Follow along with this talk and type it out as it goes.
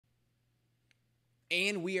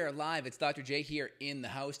And we are live. It's Dr. J here in the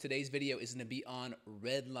house. Today's video is going to be on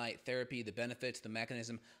red light therapy, the benefits, the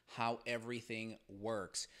mechanism, how everything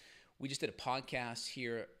works. We just did a podcast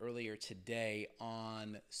here earlier today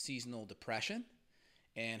on seasonal depression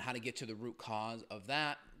and how to get to the root cause of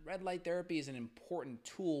that. Red light therapy is an important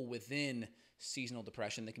tool within seasonal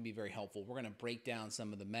depression that can be very helpful. We're going to break down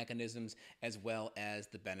some of the mechanisms as well as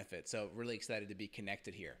the benefits. So really excited to be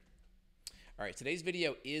connected here. All right, today's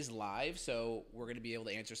video is live, so we're going to be able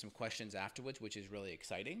to answer some questions afterwards, which is really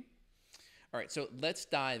exciting. All right, so let's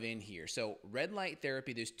dive in here. So red light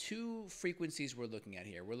therapy, there's two frequencies we're looking at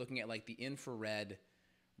here. We're looking at like the infrared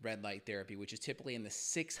red light therapy, which is typically in the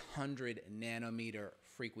 600 nanometer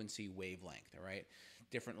frequency wavelength, all right?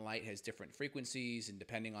 Different light has different frequencies, and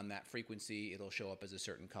depending on that frequency, it'll show up as a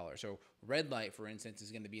certain color. So red light, for instance,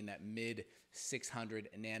 is going to be in that mid 600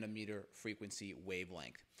 nanometer frequency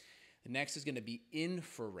wavelength. The next is going to be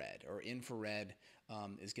infrared, or infrared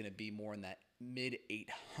is going to be more in that mid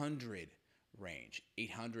 800 range,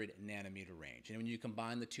 800 nanometer range. And when you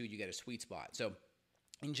combine the two, you get a sweet spot. So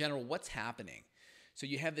in general, what's happening? So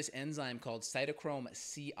you have this enzyme called cytochrome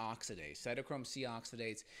C oxidase. Cytochrome C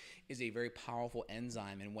oxidase is a very powerful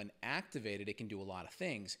enzyme, and when activated, it can do a lot of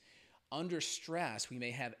things. Under stress, we may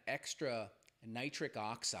have extra nitric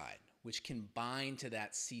oxide, which can bind to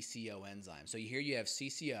that CCO enzyme. So here you have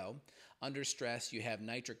CCO. Under stress, you have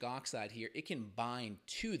nitric oxide here. It can bind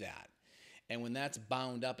to that. And when that's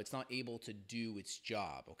bound up, it's not able to do its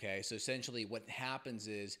job, okay? So essentially what happens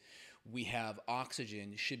is we have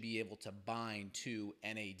oxygen should be able to bind to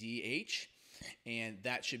NADH, and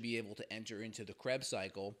that should be able to enter into the Krebs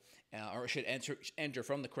cycle, or should enter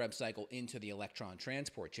from the Krebs cycle into the electron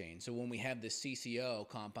transport chain. So when we have this CCO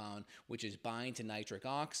compound, which is bind to nitric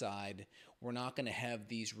oxide, we're not going to have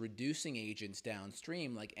these reducing agents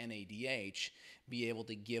downstream like NADH be able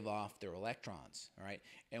to give off their electrons, all right?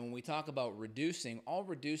 And when we talk about reducing, all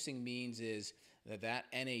reducing means is that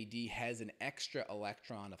NAD has an extra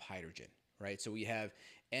electron of hydrogen, right? So we have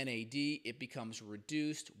NAD, it becomes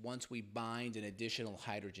reduced once we bind an additional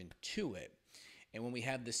hydrogen to it. And when we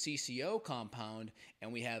have the CCO compound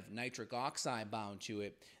and we have nitric oxide bound to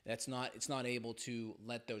it, it's not able to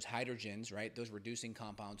let those hydrogens, right, those reducing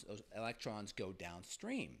compounds, those electrons go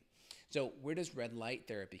downstream. So where does red light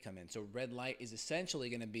therapy come in? So red light is essentially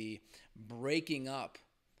going to be breaking up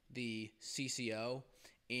the CCO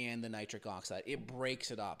and the nitric oxide. It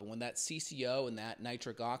breaks it up. And when that CCO and that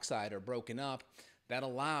nitric oxide are broken up, that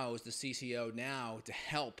allows the CCO now to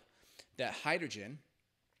help that hydrogen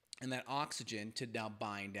and that oxygen to now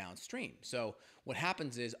bind downstream. So what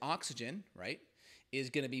happens is oxygen, right,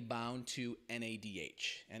 is going to be bound to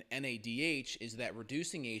NADH. And NADH is that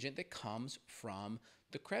reducing agent that comes from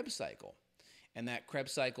the Krebs cycle. And that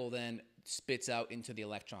Krebs cycle then spits out into the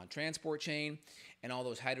electron transport chain, and all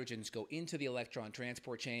those hydrogens go into the electron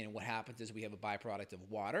transport chain, and what happens is we have a byproduct of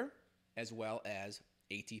water as well as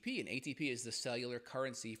ATP, and ATP is the cellular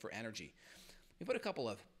currency for energy. We put a couple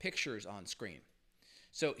of pictures on screen.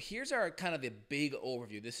 So here's our kind of the big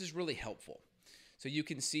overview. This is really helpful. So you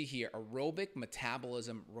can see here, aerobic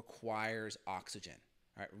metabolism requires oxygen.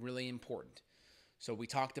 All right, really important. So we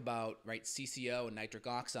talked about, right, CCO and nitric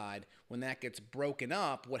oxide. When that gets broken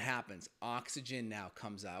up, what happens? Oxygen now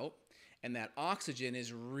comes out, and that oxygen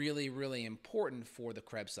is really, really important for the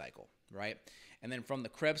Krebs cycle, right? And then from the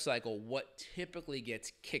Krebs cycle, what typically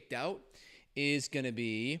gets kicked out is going to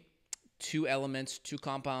be two elements, two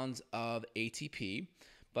compounds of ATP.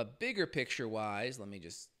 But bigger picture-wise,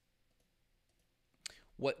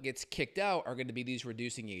 what gets kicked out are going to be these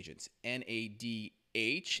reducing agents,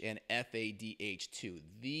 NADH and FADH2.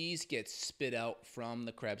 These get spit out from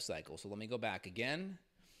the Krebs cycle. So let me go back again.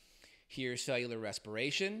 Here's cellular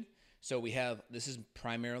respiration. So we have, this is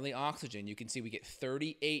primarily oxygen. You can see we get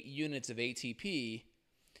 38 units of ATP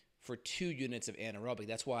for 2 units of anaerobic.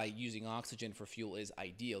 That's why using oxygen for fuel is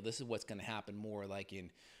ideal. This is what's going to happen more like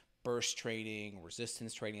in burst training,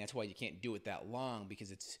 resistance training. That's why you can't do it that long,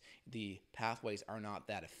 because the pathways are not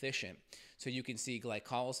that efficient. So you can see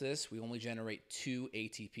glycolysis, we only generate 2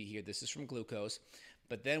 ATP here. This is from glucose.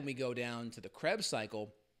 But then we go down to the Krebs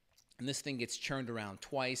cycle, and this thing gets churned around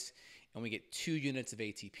twice, and we get 2 units of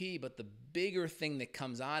ATP. But the bigger thing that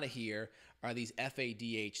comes out of here are these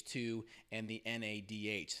FADH2 and the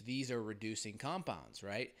NADH. These are reducing compounds,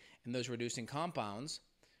 right? And those reducing compounds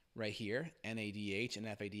right here, NADH and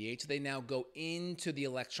FADH, they now go into the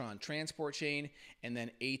electron transport chain, and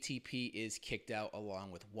then ATP is kicked out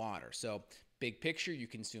along with water. So big picture, you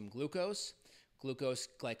consume glucose. Glucose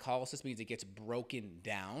glycolysis means it gets broken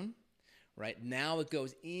down, right? Now it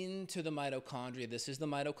goes into the mitochondria. This is the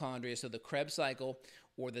mitochondria. So the Krebs cycle,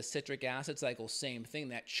 or the citric acid cycle, same thing,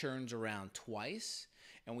 that churns around twice.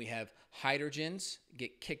 And we have hydrogens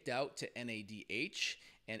get kicked out to NADH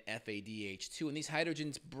and FADH2. And these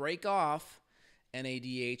hydrogens break off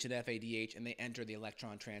NADH and FADH, and they enter the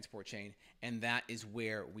electron transport chain. And that is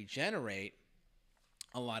where we generate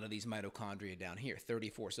a lot of these mitochondria down here,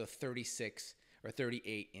 34. So 36 or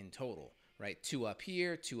 38 in total, right? 2 up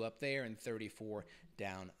here, 2 up there, and 34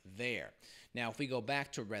 down there. Now, if we go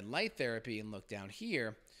back to red light therapy and look down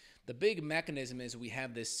here, the big mechanism is we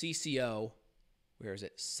have this CCO, where is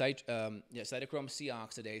it? Cytochrome C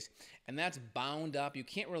oxidase, and that's bound up. You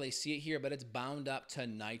can't really see it here, but it's bound up to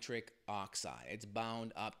nitric oxide. It's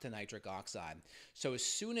bound up to nitric oxide. So as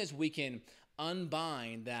soon as we can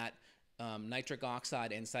unbind that nitric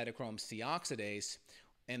oxide and cytochrome C oxidase,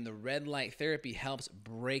 and the red light therapy helps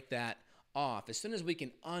break that off. As soon as we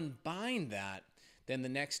can unbind that, then the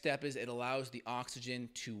next step is it allows the oxygen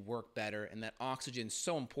to work better. And that oxygen is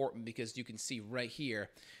so important because you can see right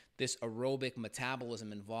here, this aerobic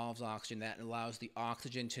metabolism involves oxygen that allows the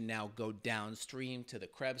oxygen to now go downstream to the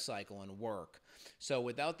Krebs cycle and work. So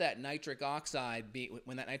without that nitric oxide,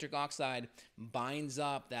 when that nitric oxide binds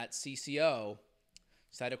up that CCO,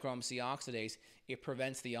 cytochrome C oxidase, it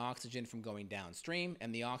prevents the oxygen from going downstream,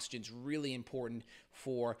 and the oxygen is really important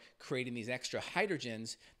for creating these extra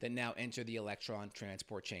hydrogens that now enter the electron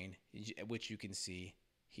transport chain, which you can see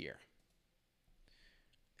here.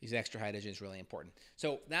 These extra hydrogens really important.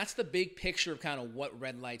 So that's the big picture of kind of what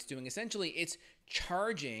red light's doing. Essentially, it's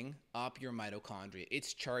charging up your mitochondria.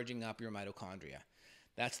 It's charging up your mitochondria.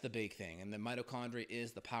 That's the big thing. And the mitochondria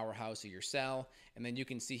is the powerhouse of your cell. And then you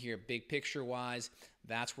can see here, big picture-wise,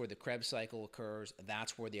 that's where the Krebs cycle occurs.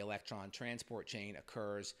 That's where the electron transport chain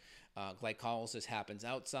occurs. Glycolysis happens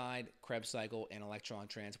outside. Krebs cycle and electron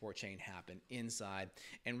transport chain happen inside.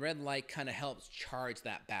 And red light kind of helps charge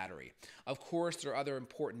that battery. Of course, there are other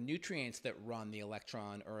important nutrients that run the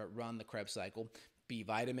electron or run the Krebs cycle. B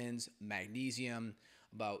vitamins, magnesium,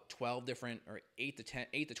 about 12 different or 8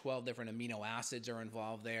 to 12 different amino acids are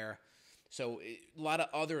involved there. So a lot of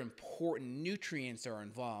other important nutrients are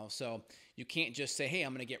involved. So you can't just say, hey,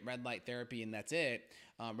 I'm going to get red light therapy and that's it.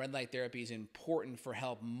 Red light therapy is important for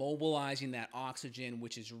help mobilizing that oxygen,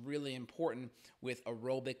 which is really important with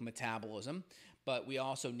aerobic metabolism. But we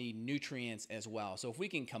also need nutrients as well. So if we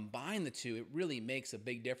can combine the two, it really makes a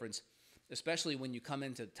big difference, especially when you come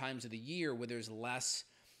into times of the year where there's less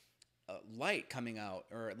light coming out,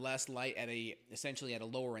 or less light at essentially at a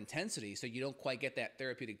lower intensity, so you don't quite get that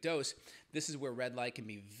therapeutic dose. This is where red light can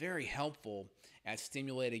be very helpful at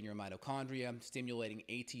stimulating your mitochondria, stimulating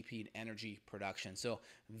ATP and energy production. So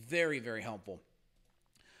very, very helpful.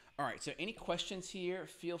 All right, so any questions here,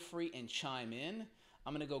 feel free and chime in.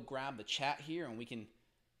 I'm going to go grab the chat here and we can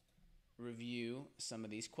review some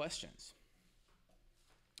of these questions.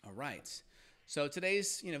 All right. So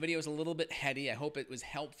today's video is a little bit heady. I hope it was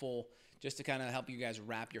helpful just to kind of help you guys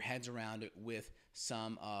wrap your heads around it with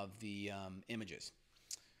some of the images.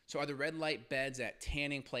 So are the red light beds at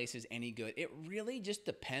tanning places any good? It really just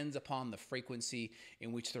depends upon the frequency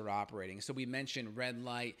in which they're operating. So we mentioned red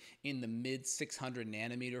light in the mid 600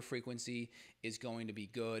 nanometer frequency is going to be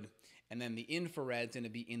good. And then the infrared's going to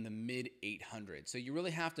be in the mid 800. So you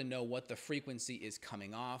really have to know what the frequency is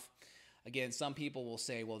coming off. Again, some people will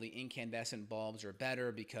say, well, the incandescent bulbs are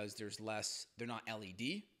better because there's less, they're not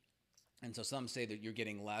LED. And so some say that you're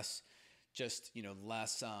getting less, they're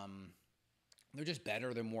just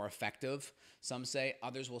better, they're more effective, some say.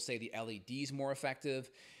 Others will say the LED's more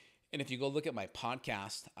effective. And if you go look at my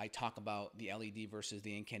podcast, I talk about the LED versus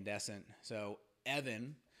the incandescent. So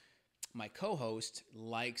Evan, my co-host,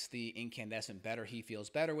 likes the incandescent better. He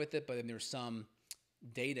feels better with it, but then there's some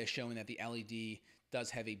data showing that the LED does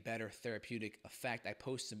have a better therapeutic effect. I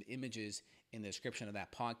post some images in the description of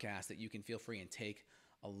that podcast that you can feel free and take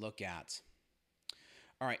a look at.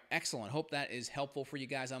 All right, excellent. Hope that is helpful for you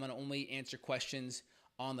guys. I'm going to only answer questions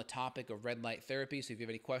on the topic of red light therapy. So if you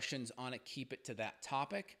have any questions on it, keep it to that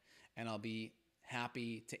topic, and I'll be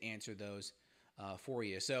happy to answer those for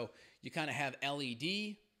you. So you kind of have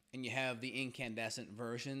LED, and you have the incandescent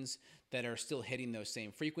versions that are still hitting those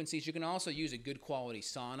same frequencies. You can also use a good quality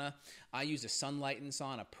sauna. I use a sunlighting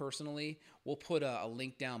sauna personally. We'll put a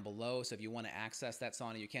link down below, so if you want to access that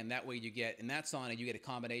sauna, you can. That way you get, in that sauna, you get a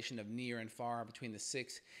combination of near and far between the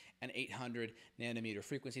 6 and 800 nanometer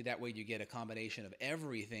frequency. That way you get a combination of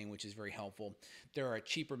everything, which is very helpful. There are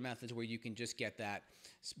cheaper methods where you can just get that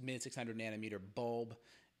mid 600 nanometer bulb,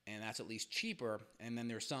 and that's at least cheaper. And then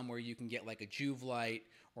there's some where you can get like a Juve light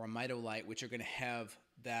or a Mito light, which are going to have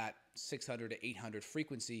that 600 to 800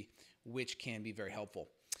 frequency, which can be very helpful.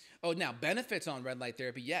 Oh, now benefits on red light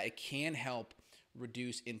therapy. Yeah, it can help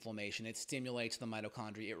reduce inflammation. It stimulates the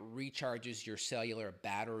mitochondria. It recharges your cellular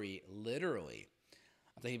battery, literally.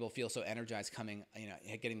 I think people feel so energized coming,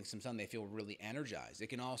 getting some sun. They feel really energized. It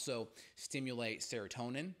can also stimulate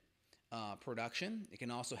serotonin production. It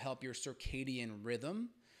can also help your circadian rhythm,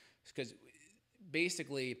 because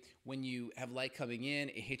basically when you have light coming in,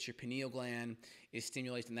 it hits your pineal gland, it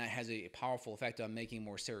stimulates, and that has a powerful effect on making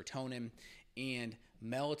more serotonin and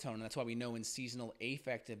melatonin. That's why we know in seasonal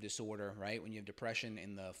affective disorder, right, when you have depression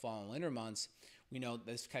in the fall and winter months, we know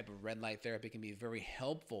this type of red light therapy can be very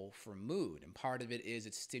helpful for mood. And part of it is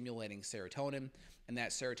it's stimulating serotonin, and that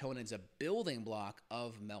serotonin is a building block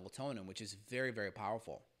of melatonin, which is very, very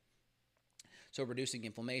powerful. So reducing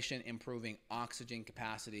inflammation, improving oxygen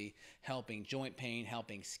capacity, helping joint pain,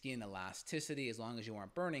 helping skin elasticity, as long as you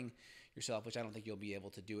aren't burning yourself, which I don't think you'll be able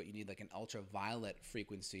to do it. You need like an ultraviolet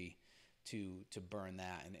frequency to burn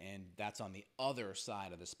that. And that's on the other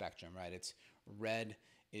side of the spectrum, right? It's red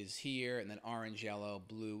is here, and then orange, yellow,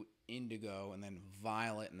 blue, indigo, and then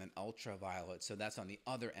violet, and then ultraviolet. So that's on the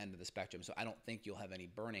other end of the spectrum. So I don't think you'll have any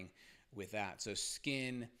burning with that. So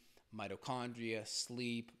skin, mitochondria,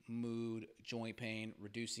 sleep, mood, joint pain,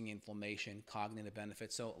 reducing inflammation, cognitive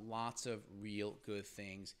benefits. So lots of real good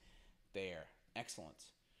things there. Excellent.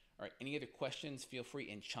 All right, any other questions? Feel free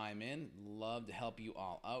and chime in. Love to help you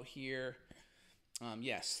all out here.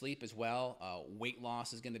 Yes, sleep as well. Weight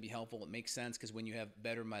loss is going to be helpful. It makes sense because when you have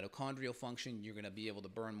better mitochondrial function, you're going to be able to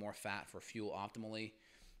burn more fat for fuel optimally.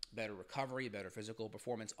 Better recovery, better physical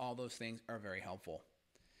performance. All those things are very helpful.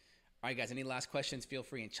 All right, guys, any last questions? Feel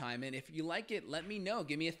free and chime in. If you like it, let me know.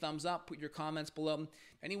 Give me a thumbs up. Put your comments below. If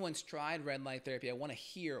anyone's tried red light therapy, I want to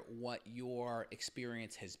hear what your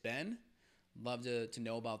experience has been. Love to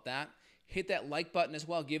know about that. Hit that like button as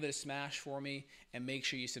well. Give it a smash for me, and make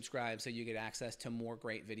sure you subscribe so you get access to more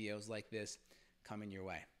great videos like this coming your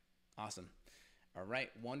way. Awesome. All right,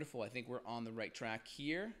 wonderful. I think we're on the right track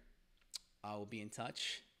here. I will be in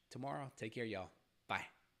touch tomorrow. Take care, y'all. Bye.